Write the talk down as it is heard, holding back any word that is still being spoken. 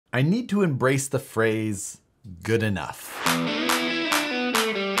I need to embrace the phrase, good enough.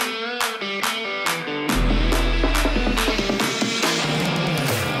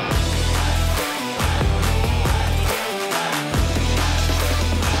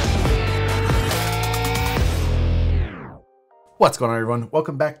 What's going on, everyone?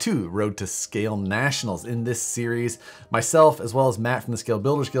 Welcome back to Road to Scale Nationals. In this series, myself as well as Matt from the Scale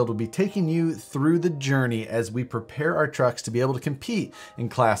Builders Guild will be taking you through the journey as we prepare our trucks to be able to compete in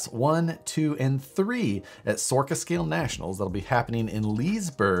Class 1, 2, and 3 at Sorka Scale Nationals that'll be happening in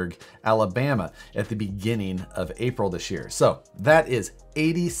Leesburg, Alabama at the beginning of April this year. So that is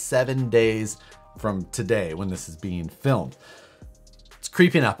 87 days from today when this is being filmed. It's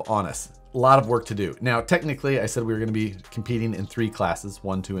creeping up on us. A lot of work to do. Now, technically, I said we were going to be competing in 3 classes,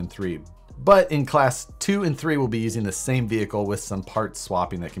 1, 2, and 3. But in class 2 and 3, we'll be using the same vehicle with some part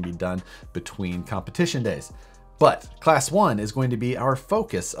swapping that can be done between competition days. But class 1 is going to be our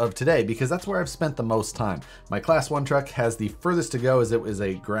focus of today because that's where I've spent the most time. My class 1 truck has the furthest to go as it was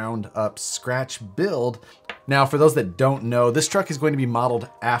a ground up scratch build. Now, for those that don't know, this truck is going to be modeled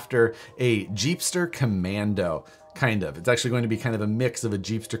after a Jeepster Commando. Kind of. It's actually going to be kind of a mix of a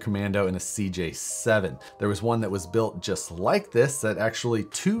Jeepster Commando and a CJ7. There was one that was built just like this that actually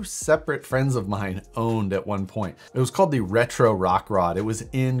 2 separate friends of mine owned at one point. It was called the Retro Rock Rod. It was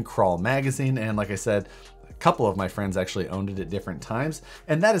in Crawl magazine, and like I said, a couple of my friends actually owned it at different times,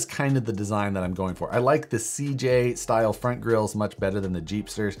 and that is kind of the design that I'm going for. I like the CJ style front grills much better than the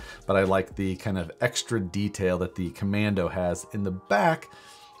Jeepsters, but I like the kind of extra detail that the Commando has in the back,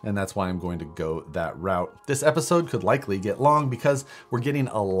 and that's why I'm going to go that route. This episode could likely get long because we're getting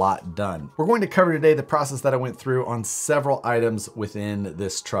a lot done. We're going to cover today the process that I went through on several items within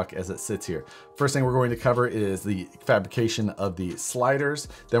this truck as it sits here. First thing we're going to cover is the fabrication of the sliders.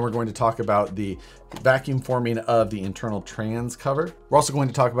 Then we're going to talk about the vacuum forming of the internal trans cover. We're also going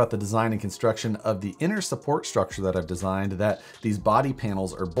to talk about the design and construction of the inner support structure that I've designed that these body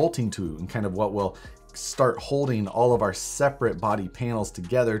panels are bolting to, and kind of what will start holding all of our separate body panels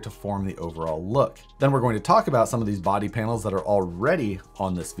together to form the overall look. Then we're going to talk about some of these body panels that are already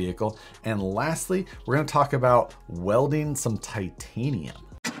on this vehicle. And lastly, we're going to talk about welding some titanium.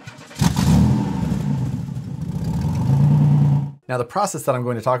 Now, the process that I'm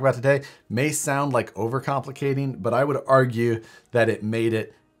going to talk about today may sound like overcomplicating, but I would argue that it made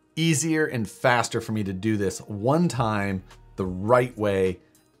it easier and faster for me to do this one time the right way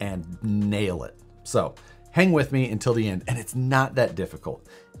and nail it. So hang with me until the end, and it's not that difficult.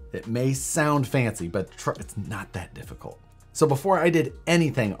 It may sound fancy, but it's not that difficult. So before I did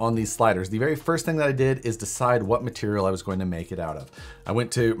anything on these sliders, the very first thing that I did is decide what material I was going to make it out of. I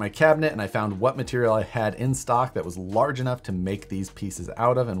went to my cabinet and I found what material I had in stock that was large enough to make these pieces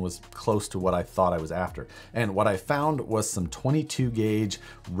out of and was close to what I thought I was after. And what I found was some 22 gauge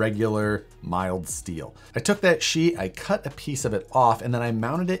regular mild steel. I took that sheet, I cut a piece of it off, and then I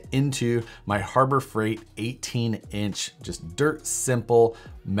mounted it into my Harbor Freight 18-inch, just dirt simple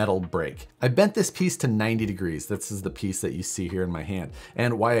metal brake. I bent this piece to 90 degrees. This is the piece that you see here in my hand.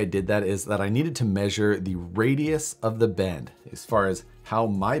 And why I did that is that I needed to measure the radius of the bend as far as how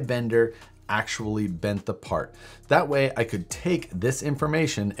my bender actually bent the part. That way I could take this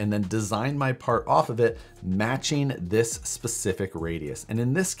information and then design my part off of it, matching this specific radius. And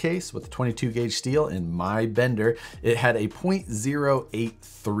in this case, with the 22 gauge steel in my bender, it had a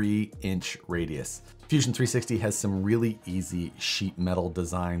 0.083 inch radius. Fusion 360 has some really easy sheet metal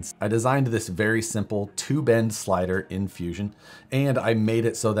designs. I designed this very simple 2-bend slider in Fusion, and I made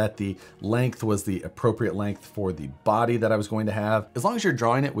it so that the length was the appropriate length for the body that I was going to have. As long as you're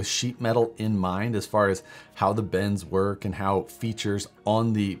drawing it with sheet metal in mind as far as how the bends work and how features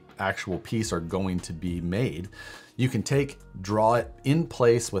on the actual piece are going to be made, you can draw it in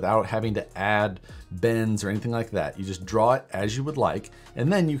place without having to add bends or anything like that. You just draw it as you would like,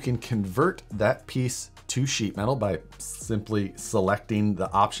 and then you can convert that piece to sheet metal by simply selecting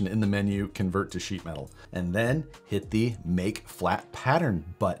the option in the menu, convert to sheet metal, and then hit the make flat pattern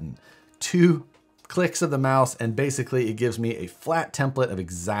button. 2 clicks of the mouse, and basically it gives me a flat template of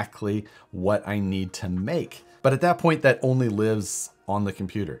exactly what I need to make. But at that point, that only lives on the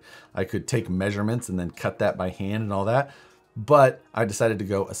computer. I could take measurements and then cut that by hand and all that, but I decided to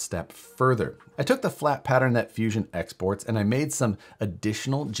go a step further. I took the flat pattern that Fusion exports and I made some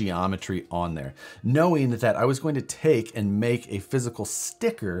additional geometry on there, knowing that I was going to take and make a physical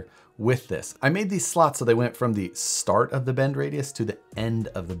sticker with this. I made these slots so they went from the start of the bend radius to the end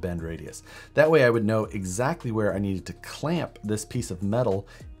of the bend radius. That way I would know exactly where I needed to clamp this piece of metal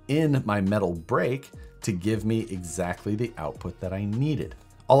in my metal brake to give me exactly the output that I needed.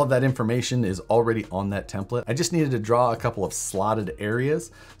 All of that information is already on that template. I just needed to draw a couple of slotted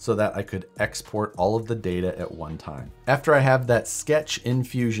areas so that I could export all of the data at one time. After I have that sketch in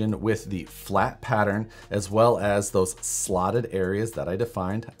Fusion with the flat pattern, as well as those slotted areas that I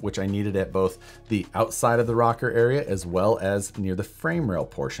defined, which I needed at both the outside of the rocker area as well as near the frame rail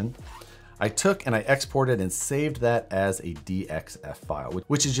portion, I took and I exported and saved that as a DXF file,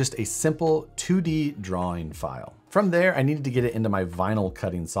 which is just a simple 2D drawing file. From there, I needed to get it into my vinyl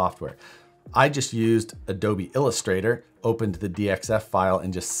cutting software. I just used Adobe Illustrator, opened the DXF file,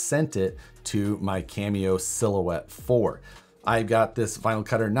 and just sent it to my Cameo Silhouette 4. I got this vinyl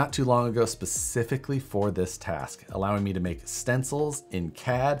cutter not too long ago specifically for this task, allowing me to make stencils in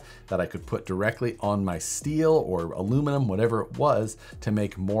CAD that I could put directly on my steel or aluminum, whatever it was, to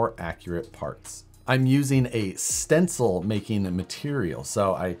make more accurate parts. I'm using a stencil making material.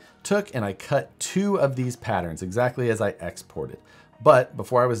 So I took and I cut 2 of these patterns exactly as I exported. But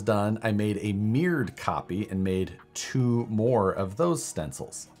before I was done, I made a mirrored copy and made 2 more of those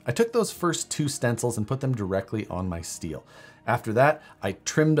stencils. I took those first 2 stencils and put them directly on my steel. After that, I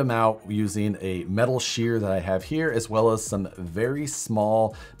trimmed them out using a metal shear that I have here, as well as some very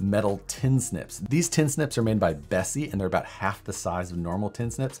small metal tin snips. These tin snips are made by Bessey and they're about half the size of normal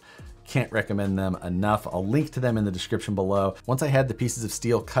tin snips. Can't recommend them enough. I'll link to them in the description below. Once I had the pieces of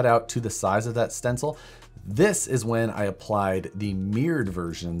steel cut out to the size of that stencil, this is when I applied the mirrored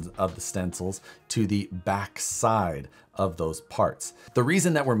versions of the stencils to the back side of those parts. The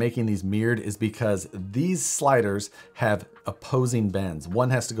reason that we're making these mirrored is because these sliders have opposing bends. One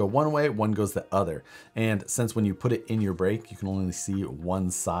has to go one way, one goes the other. And since when you put it in your brake, you can only see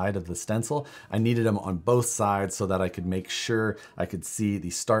one side of the stencil, I needed them on both sides so that I could make sure I could see the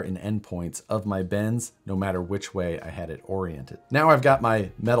start and end points of my bends, no matter which way I had it oriented. Now I've got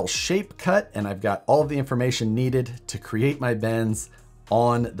my metal shape cut and I've got all of the information needed to create my bends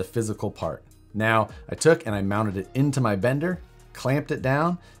on the physical part. Now I took and I mounted it into my bender, clamped it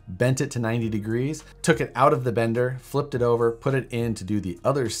down, bent it to 90 degrees, took it out of the bender, flipped it over, put it in to do the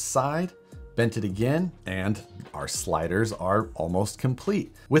other side, bent it again, and our sliders are almost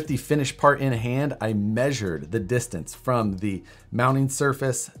complete. With the finished part in hand, I measured the distance from the mounting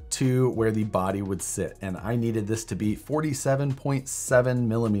surface to where the body would sit, and I needed this to be 47.7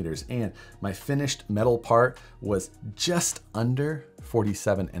 millimeters, and my finished metal part was just under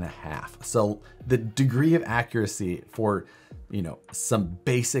 47.5. So the degree of accuracy for, some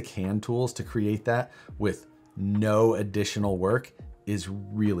basic hand tools to create that with no additional work is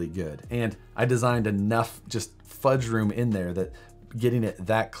really good. And I designed enough just fudge room in there that getting it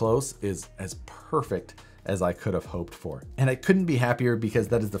that close is as perfect as I could have hoped for. And I couldn't be happier because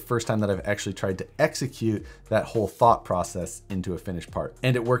that is the first time that I've actually tried to execute that whole thought process into a finished part.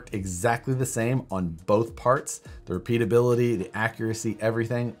 And it worked exactly the same on both parts. The repeatability, the accuracy,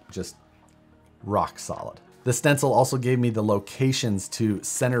 everything just rock solid. The stencil also gave me the locations to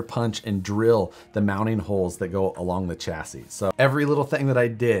center punch and drill the mounting holes that go along the chassis. So every little thing that I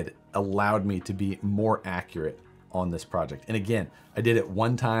did allowed me to be more accurate on this project. And again, I did it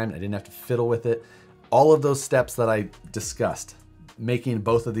one time. I didn't have to fiddle with it. All of those steps that I discussed, making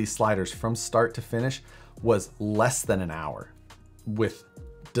both of these sliders from start to finish, was less than an hour. With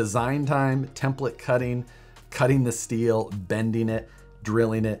design time, template cutting, cutting the steel, bending it,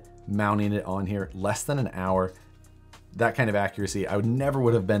 drilling it, mounting it on here, less than an hour. That kind of accuracy I never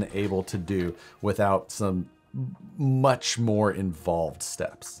would have been able to do without some much more involved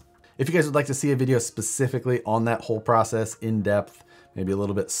steps. If you guys would like to see a video specifically on that whole process in depth, maybe a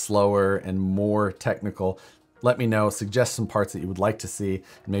little bit slower and more technical, let me know, suggest some parts that you would like to see,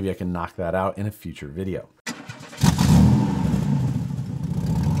 and maybe I can knock that out in a future video.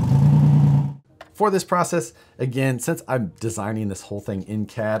 For this process, again, since I'm designing this whole thing in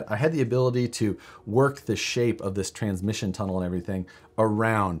CAD, I had the ability to work the shape of this transmission tunnel and everything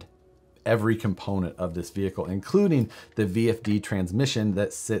around every component of this vehicle, including the VFD transmission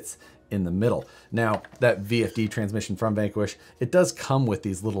that sits in the middle. Now, that VFD transmission from Vanquish, it does come with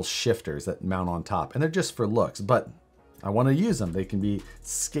these little shifters that mount on top, and they're just for looks, but I want to use them. They can be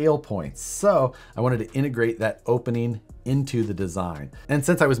scale points. So I wanted to integrate that opening into the design. And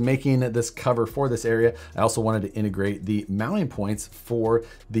since I was making this cover for this area, I also wanted to integrate the mounting points for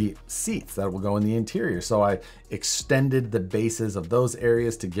the seats that will go in the interior. So I extended the bases of those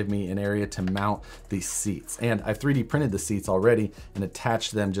areas to give me an area to mount the seats. And I've 3D printed the seats already and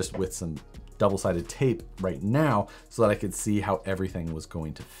attached them just with some double-sided tape right now so that I could see how everything was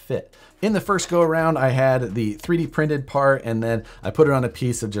going to fit. In the first go around, I had the 3D printed part, and then I put it on a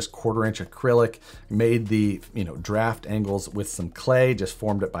piece of just 1/4" acrylic, made the draft angles with some clay, just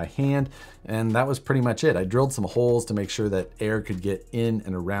formed it by hand, and that was pretty much it. I drilled some holes to make sure that air could get in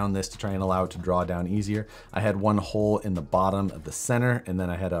and around this to try and allow it to draw down easier. I had one hole in the bottom of the center, and then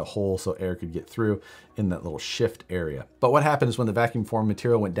I had a hole so air could get through in that little shift area. But what happened is when the vacuum form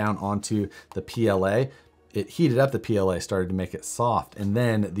material went down onto the PLA, it heated up the PLA, started to make it soft, and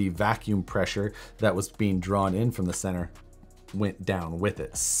then the vacuum pressure that was being drawn in from the center went down with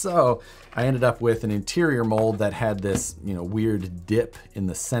it. So I ended up with an interior mold that had this weird dip in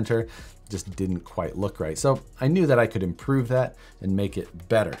the center. Just didn't quite look right. So I knew that I could improve that and make it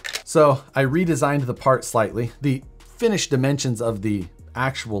better. So I redesigned the part slightly. The finished dimensions of the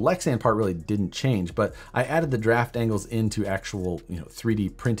actual Lexan part really didn't change, but I added the draft angles into actual 3D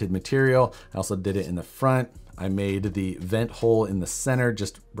printed material. I also did it in the front. I made the vent hole in the center,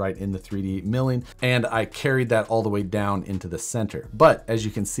 just right in the 3D milling, and I carried that all the way down into the center. But as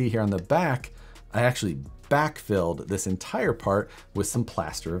you can see here on the back, I actually backfilled this entire part with some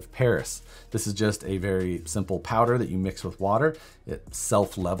plaster of Paris. This is just a very simple powder that you mix with water. It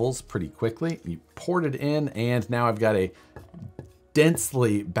self-levels pretty quickly. You poured it in, and now I've got a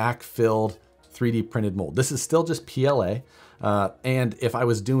densely backfilled 3D printed mold. This is still just PLA. And if I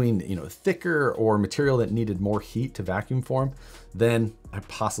was doing, thicker or material that needed more heat to vacuum form, then I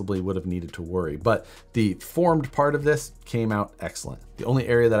possibly would have needed to worry. But the formed part of this came out excellent. The only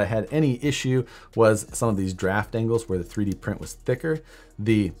area that I had any issue was some of these draft angles where the 3D print was thicker.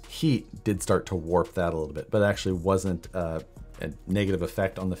 The heat did start to warp that a little bit, but it actually wasn't a negative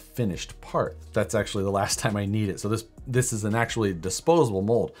effect on the finished part. That's actually the last time I need it. So this is an actually disposable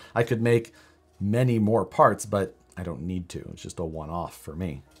mold. I could make many more parts, but I don't need to. It's just a one-off for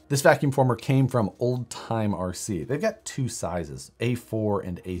me. This vacuum former came from Old Time RC. They've got two sizes, A4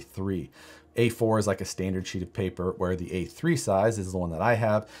 and A3. A4 is like a standard sheet of paper, where the A3 size is the one that I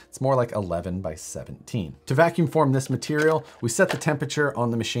have. It's more like 11 by 17. To vacuum form this material, we set the temperature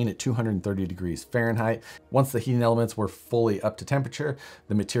on the machine at 230 degrees Fahrenheit. Once the heating elements were fully up to temperature,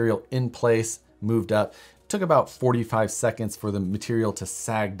 the material in place moved up. It took about 45 seconds for the material to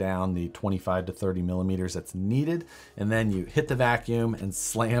sag down the 25 to 30 millimeters that's needed. And then you hit the vacuum and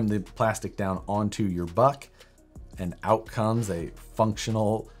slam the plastic down onto your buck, and out comes a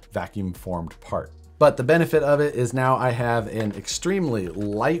functional vacuum formed part. But the benefit of it is now I have an extremely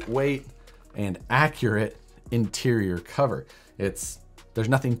lightweight and accurate interior cover. There's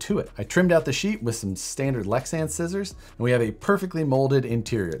nothing to it. I trimmed out the sheet with some standard Lexan scissors, and we have a perfectly molded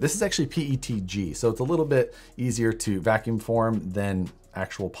interior. This is actually PETG, so it's a little bit easier to vacuum form than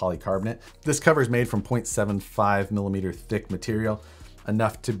actual polycarbonate. This cover is made from 0.75 millimeter thick material,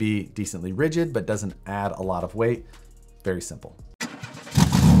 enough to be decently rigid, but doesn't add a lot of weight. Very simple.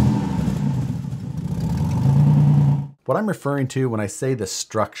 What I'm referring to when I say the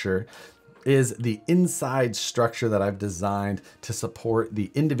structure is the inside structure that I've designed to support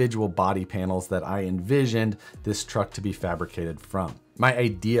the individual body panels that I envisioned this truck to be fabricated from. My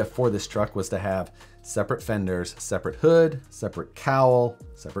idea for this truck was to have separate fenders, separate hood, separate cowl,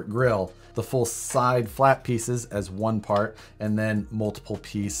 separate grille, the full side flat pieces as one part, and then multiple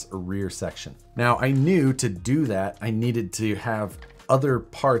piece rear section. Now I knew to do that, I needed to have other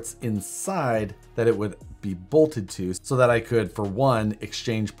parts inside that it would be bolted to, so that I could, for one,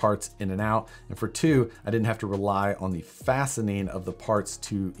 exchange parts in and out, and for two, I didn't have to rely on the fastening of the parts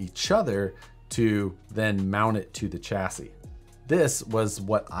to each other to then mount it to the chassis. This was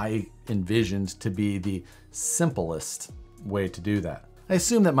what I envisioned to be the simplest way to do that. I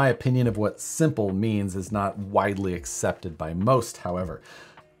assume that my opinion of what simple means is not widely accepted by most, however,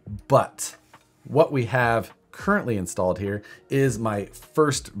 but what we have currently installed here is my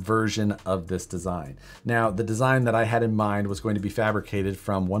first version of this design. Now, the design that I had in mind was going to be fabricated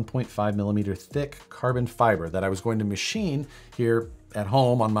from 1.5 millimeter thick carbon fiber that I was going to machine here at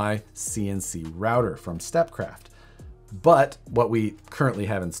home on my CNC router from Stepcraft. But what we currently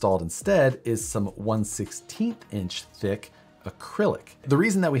have installed instead is some 1/16 inch thick acrylic. The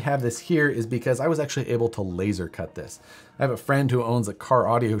reason that we have this here is because I was actually able to laser cut this. I have a friend who owns a car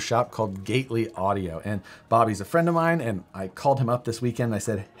audio shop called Gately Audio, and Bobby's a friend of mine, and I called him up this weekend and I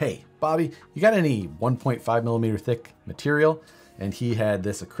said, hey, Bobby, you got any 1.5 millimeter thick material? And he had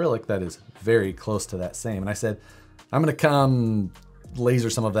this acrylic that is very close to that same. And I said, I'm gonna come laser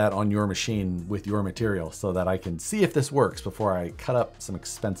some of that on your machine with your material so that I can see if this works before I cut up some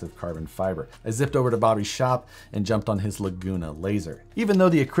expensive carbon fiber. I zipped over to Bobby's shop and jumped on his Laguna laser. Even though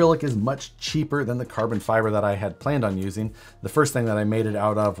the acrylic is much cheaper than the carbon fiber that I had planned on using, the first thing that I made it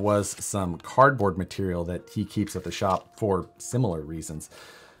out of was some cardboard material that he keeps at the shop for similar reasons.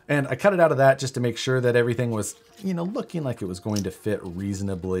 And I cut it out of that just to make sure that everything was, looking like it was going to fit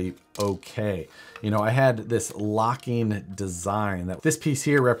reasonably okay. I had this locking design that this piece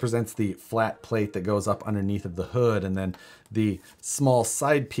here represents the flat plate that goes up underneath of the hood, and then the small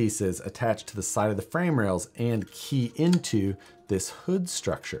side pieces attached to the side of the frame rails and key into this hood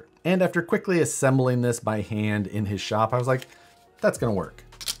structure. And after quickly assembling this by hand in his shop, I was like, that's gonna work.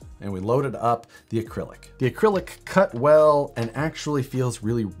 And we loaded up the acrylic. The acrylic cut well and actually feels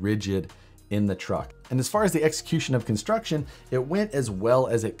really rigid in the truck. And as far as the execution of construction, it went as well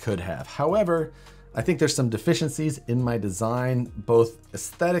as it could have. However, I think there's some deficiencies in my design, both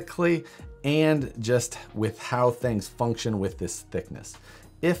aesthetically and just with how things function with this thickness.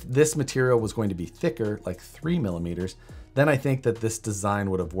 If this material was going to be thicker, like 3 millimeters, then I think that this design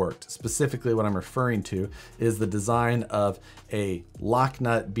would have worked. Specifically, what I'm referring to is the design of a lock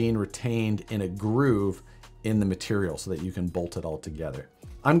nut being retained in a groove in the material so that you can bolt it all together.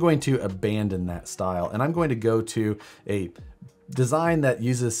 I'm going to abandon that style, and I'm going to go to a design that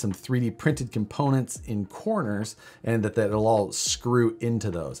uses some 3D printed components in corners, and that'll all screw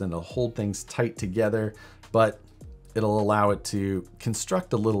into those, and it'll hold things tight together, but it'll allow it to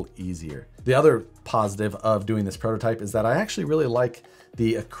construct a little easier. The other positive of doing this prototype is that I actually really like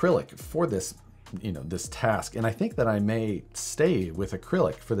the acrylic for this, this task. And I think that I may stay with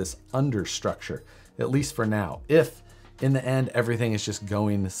acrylic for this understructure, at least for now. If in the end, everything is just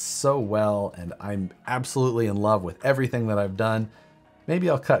going so well and I'm absolutely in love with everything that I've done, maybe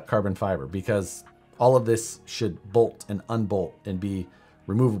I'll cut carbon fiber, because all of this should bolt and unbolt and be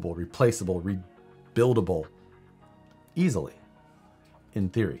removable, replaceable, rebuildable easily, in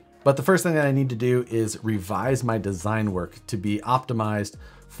theory. But the first thing that I need to do is revise my design work to be optimized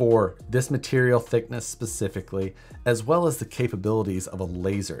for this material thickness specifically, as well as the capabilities of a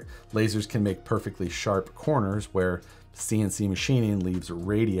laser. Lasers can make perfectly sharp corners where CNC machining leaves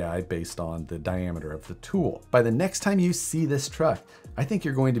radii based on the diameter of the tool. By the next time you see this truck, I think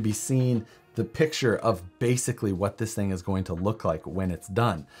you're going to be seeing the picture of basically what this thing is going to look like when it's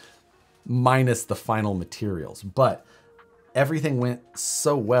done, minus the final materials. But everything went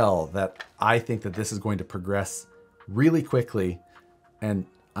so well that I think that this is going to progress really quickly, and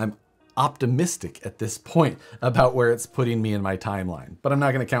I'm optimistic at this point about where it's putting me in my timeline. But I'm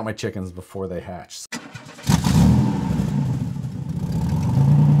not going to count my chickens before they hatch.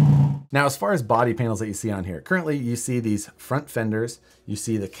 Now, as far as body panels that you see on here, currently you see these front fenders, you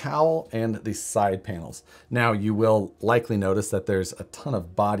see the cowl and the side panels. Now, you will likely notice that there's a ton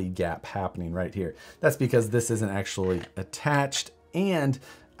of body gap happening right here. That's because this isn't actually attached, and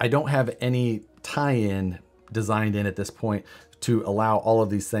I don't have any tie-in designed in at this point to allow all of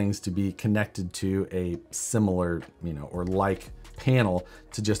these things to be connected to a similar, or like panel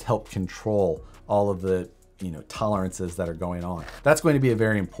to just help control all of the tolerances that are going on. That's going to be a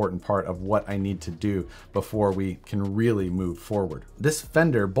very important part of what I need to do before we can really move forward. This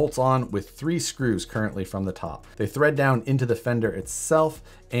fender bolts on with 3 screws currently from the top. They thread down into the fender itself,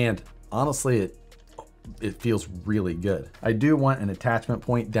 and honestly, it feels really good. I do want an attachment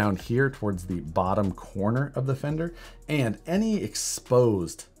point down here towards the bottom corner of the fender, and any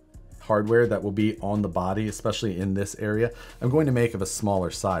exposed hardware that will be on the body, especially in this area, I'm going to make of a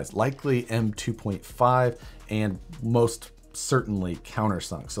smaller size, likely M2.5, and most certainly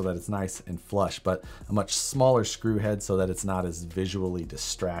countersunk so that it's nice and flush, but a much smaller screw head so that it's not as visually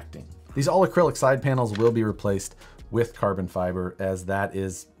distracting. These all acrylic side panels will be replaced with carbon fiber, as that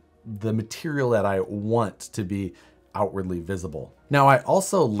is the material that I want to be outwardly visible. Now, I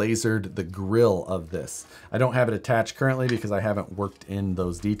also lasered the grill of this. I don't have it attached currently because I haven't worked in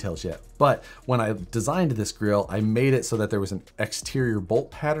those details yet. But when I designed this grill, I made it so that there was an exterior bolt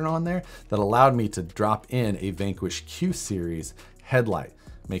pattern on there that allowed me to drop in a Vanquish Q Series headlight,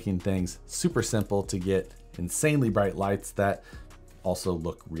 making things super simple to get insanely bright lights that also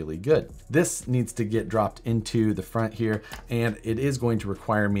look really good. This needs to get dropped into the front here, and it is going to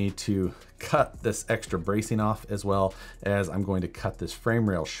require me to cut this extra bracing off, as well as I'm going to cut this frame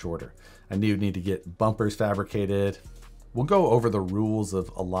rail shorter. I do need to get bumpers fabricated. We'll go over the rules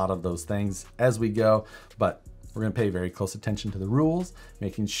of a lot of those things as we go, but we're gonna pay very close attention to the rules,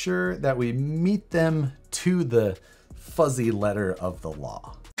 making sure that we meet them to the fuzzy letter of the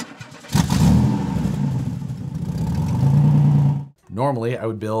law. Normally, I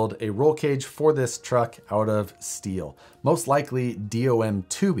would build a roll cage for this truck out of steel, most likely DOM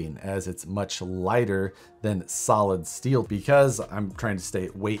tubing, as it's much lighter than solid steel. Because I'm trying to stay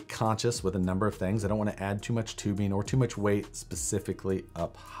weight conscious with a number of things, I don't want to add too much tubing or too much weight specifically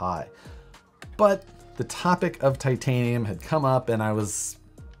up high. But the topic of titanium had come up, and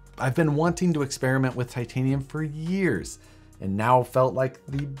I've been wanting to experiment with titanium for years, and now felt like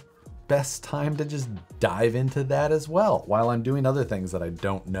the best time to just dive into that as well, while I'm doing other things that I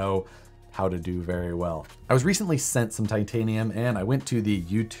don't know how to do very well. I was recently sent some titanium, and I went to the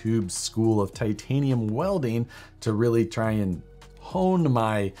YouTube School of Titanium Welding to really try and hone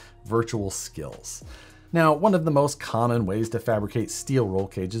my virtual skills. Now, one of the most common ways to fabricate steel roll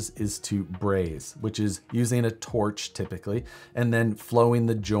cages is to braze, which is using a torch typically, and then flowing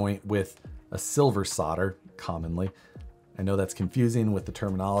the joint with a silver solder commonly. I know that's confusing with the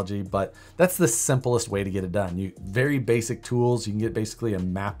terminology, but that's the simplest way to get it done. Very basic tools. You can get basically a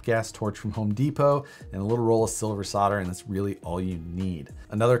MAP gas torch from Home Depot and a little roll of silver solder, and that's really all you need.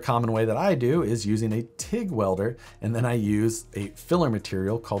 Another common way that I do is using a TIG welder, and then I use a filler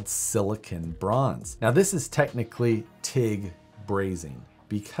material called silicon bronze. Now this is technically TIG brazing,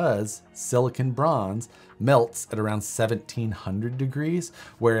 because silicon bronze melts at around 1700 degrees,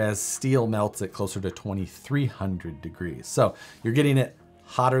 whereas steel melts at closer to 2300 degrees. So you're getting it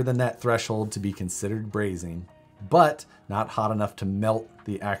hotter than that threshold to be considered brazing, but not hot enough to melt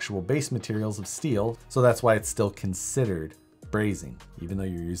the actual base materials of steel. So that's why it's still considered brazing, even though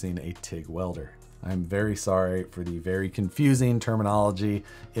you're using a TIG welder. I'm very sorry for the very confusing terminology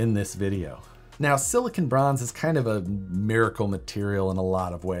in this video. Now, silicon bronze is kind of a miracle material in a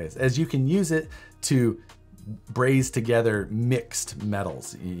lot of ways, as you can use it to braze together mixed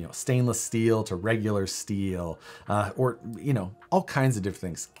metals, stainless steel to regular steel, or, all kinds of different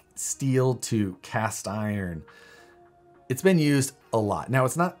things, steel to cast iron. It's been used a lot. Now,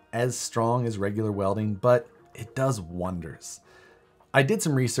 it's not as strong as regular welding, but it does wonders. I did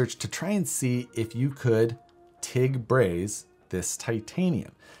some research to try and see if you could TIG braze this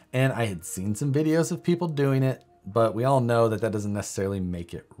titanium. And I had seen some videos of people doing it, but we all know that that doesn't necessarily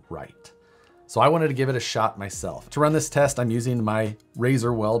make it right. So I wanted to give it a shot myself. To run this test, I'm using my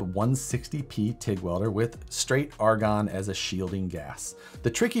RazorWeld 160P TIG welder with straight argon as a shielding gas. The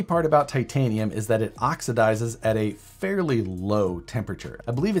tricky part about titanium is that it oxidizes at a fairly low temperature.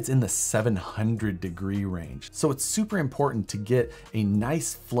 I believe it's in the 700 degree range. So it's super important to get a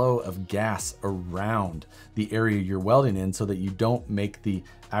nice flow of gas around the area you're welding in so that you don't make the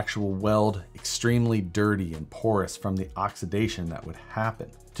actual weld extremely dirty and porous from the oxidation that would happen.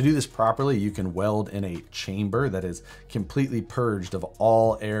 To do this properly, you can weld in a chamber that is completely purged of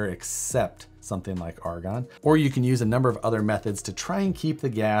all air except something like argon, or you can use a number of other methods to try and keep the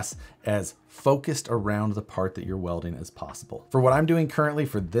gas as focused around the part that you're welding as possible. For what I'm doing currently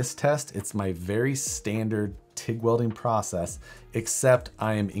for this test, it's my very standard TIG welding process, except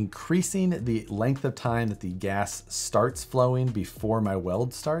I am increasing the length of time that the gas starts flowing before my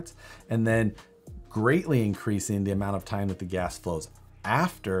weld starts, and then greatly increasing the amount of time that the gas flows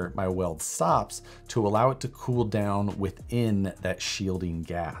after my weld stops to allow it to cool down within that shielding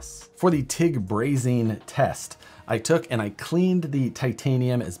gas. For the TIG brazing test, I took and I cleaned the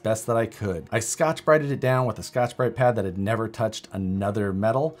titanium as best that I could. I Scotch-Brited it down with a Scotch-Brite pad that had never touched another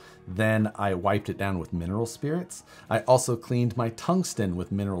metal. Then I wiped it down with mineral spirits. I also cleaned my tungsten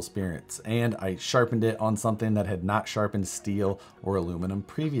with mineral spirits, and I sharpened it on something that had not sharpened steel or aluminum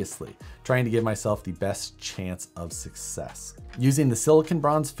previously, trying to give myself the best chance of success. Using the silicon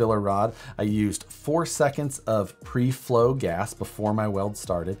bronze filler rod, I used 4 seconds of pre-flow gas before my weld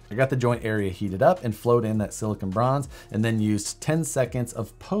started. I got the joint area heated up and flowed in that silicon bronze, and then used 10 seconds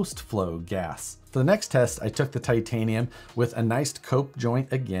of post-flow gas. For the next test, I took the titanium with a nice cope joint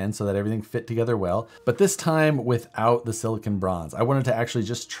again so that everything fit together well, but this time without the silicon bronze. I wanted to actually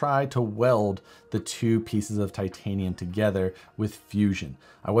just try to weld the 2 pieces of titanium together with fusion.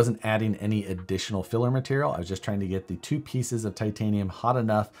 I wasn't adding any additional filler material. I was just trying to get the 2 pieces of titanium hot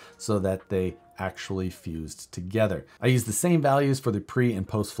enough so that they actually fused together. I used the same values for the pre and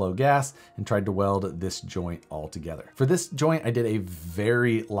post flow gas and tried to weld this joint all together. For this joint, I did a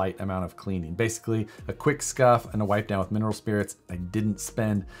very light amount of cleaning, basically a quick scuff and a wipe down with mineral spirits. I didn't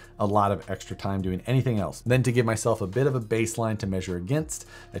spend a lot of extra time doing anything else. Then to give myself a bit of a baseline to measure against,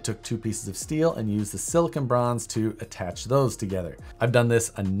 I took 2 pieces of steel and used the silicon bronze to attach those together. I've done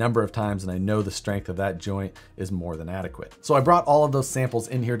this a number of times and I know the strength of that joint is more than adequate. So I brought all of those samples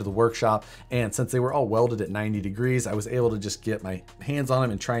in here to the workshop, and since they were all welded at 90 degrees, I was able to just get my hands on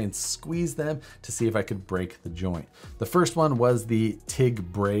them and try and squeeze them to see if I could break the joint. The first one was the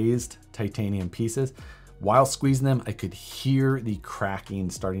TIG brazed titanium pieces. While squeezing them, I could hear the cracking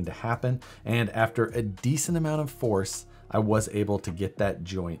starting to happen. And after a decent amount of force, I was able to get that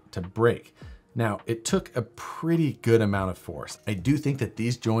joint to break. Now, it took a pretty good amount of force. I do think that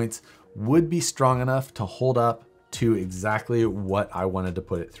these joints would be strong enough to hold up to exactly what I wanted to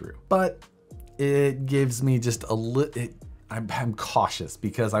put it through. But it gives me just a little, I'm cautious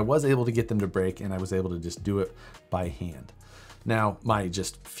because I was able to get them to break and I was able to just do it by hand. Now, my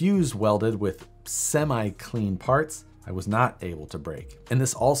just fuse welded with semi-clean parts, I was not able to break. And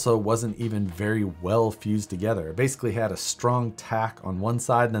this also wasn't even very well fused together. I basically had a strong tack on one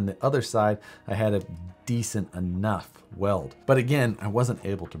side, and then the other side, I had a decent enough weld. But again, I wasn't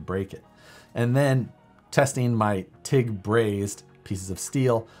able to break it. And then testing my TIG brazed pieces of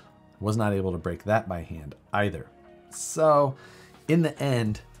steel, was not able to break that by hand either. So in the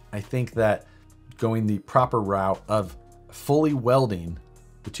end, I think that going the proper route of fully welding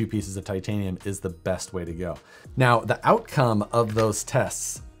the two pieces of titanium is the best way to go. Now, the outcome of those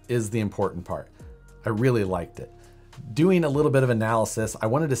tests is the important part. I really liked it. Doing a little bit of analysis, I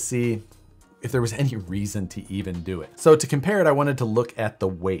wanted to see if there was any reason to even do it. So to compare it, I wanted to look at the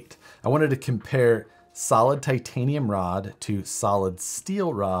weight. I wanted to compare solid titanium rod to solid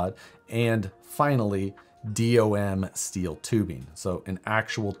steel rod, and finally, DOM steel tubing. So an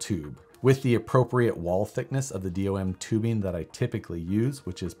actual tube with the appropriate wall thickness of the DOM tubing that I typically use,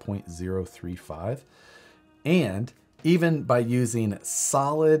 which is 0.035. And even by using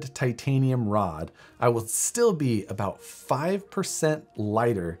solid titanium rod, I will still be about 5%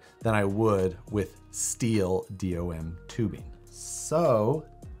 lighter than I would with steel DOM tubing. So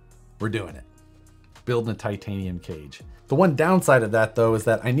we're doing it. Building a titanium cage. The one downside of that though is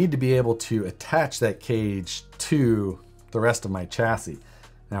that I need to be able to attach that cage to the rest of my chassis.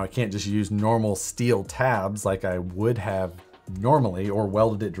 Now I can't just use normal steel tabs like I would have normally or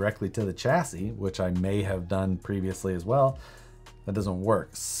welded it directly to the chassis, which I may have done previously as well. That doesn't work.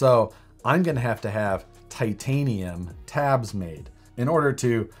 So I'm gonna have to have titanium tabs made. In order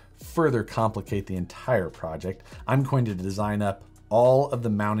to further complicate the entire project, I'm going to design up all of the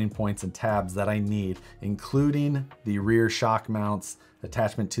mounting points and tabs that I need, including the rear shock mounts,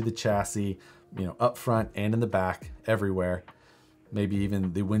 attachment to the chassis, you know, up front and in the back, everywhere, maybe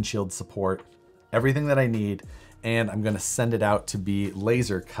even the windshield support, everything that I need. And I'm gonna send it out to be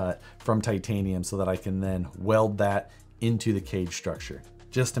laser cut from titanium so that I can then weld that into the cage structure,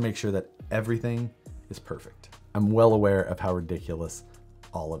 just to make sure that everything is perfect. I'm well aware of how ridiculous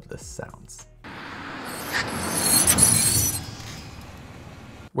all of this sounds.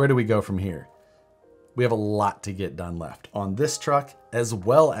 Where do we go from here? We have a lot to get done left on this truck, as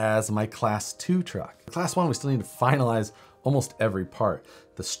well as my Class 2 truck. Class 1, we still need to finalize almost every part.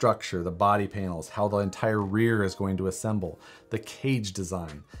 The structure, the body panels, how the entire rear is going to assemble, the cage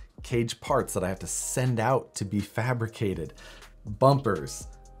design, cage parts that I have to send out to be fabricated, bumpers,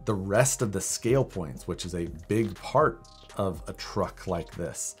 the rest of the scale points, which is a big part of a truck like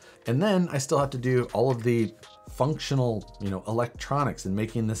this. And then I still have to do all of the functional, electronics and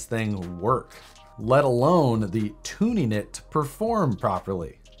making this thing work, let alone the tuning it to perform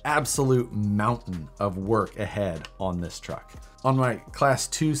properly. Absolute mountain of work ahead on this truck. On my Class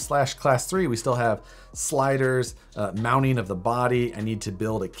 2/Class 3, we still have sliders, mounting of the body. I need to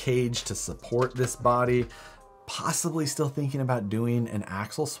build a cage to support this body. Possibly still thinking about doing an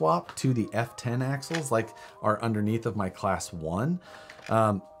axle swap to the F10 axles like are underneath of my Class 1.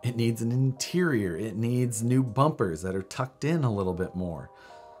 It needs an interior. It needs new bumpers that are tucked in a little bit more.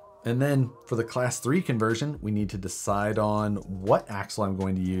 And then for the Class 3 conversion, we need to decide on what axle I'm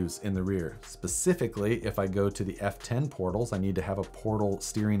going to use in the rear. Specifically, if I go to the F10 portals, I need to have a portal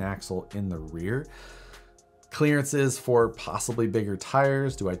steering axle in the rear. Clearances for possibly bigger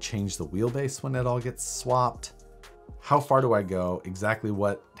tires. Do I change the wheelbase when it all gets swapped? How far do I go? Exactly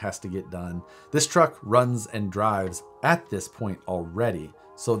what has to get done? This truck runs and drives at this point already,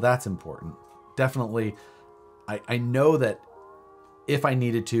 so that's important. Definitely, I know that if I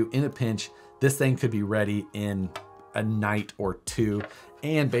needed to, in a pinch, this thing could be ready in a night or two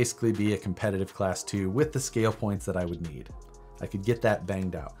and basically be a competitive Class 2 with the scale points that I would need. I could get that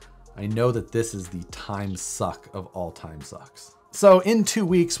banged out. I know that this is the time suck of all time sucks. So in 2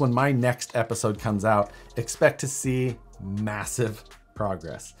 weeks, when my next episode comes out, expect to see massive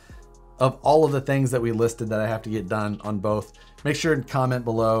progress. Of all of the things that we listed that I have to get done on both, make sure to comment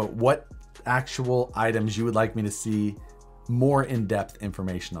below what actual items you would like me to see more in-depth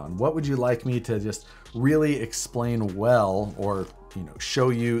information on. What would you like me to just really explain well, or show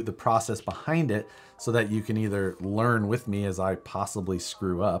you the process behind it so that you can either learn with me as I possibly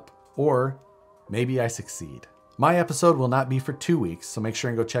screw up, or maybe I succeed. My episode will not be for 2 weeks, so make sure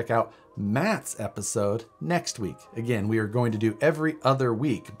and go check out Matt's episode next week. Again, we are going to do every other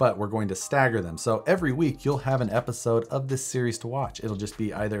week, but we're going to stagger them. So every week you'll have an episode of this series to watch. It'll just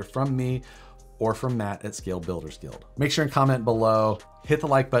be either from me or from Matt at Scale Builders Guild. Make sure and comment below, hit the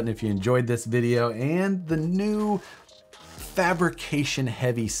like button if you enjoyed this video and the new fabrication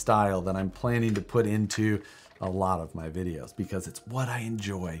heavy style that I'm planning to put into a lot of my videos because it's what I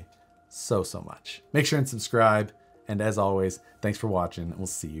enjoy so much. Make sure and subscribe. And as always, thanks for watching and we'll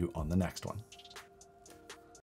see you on the next one.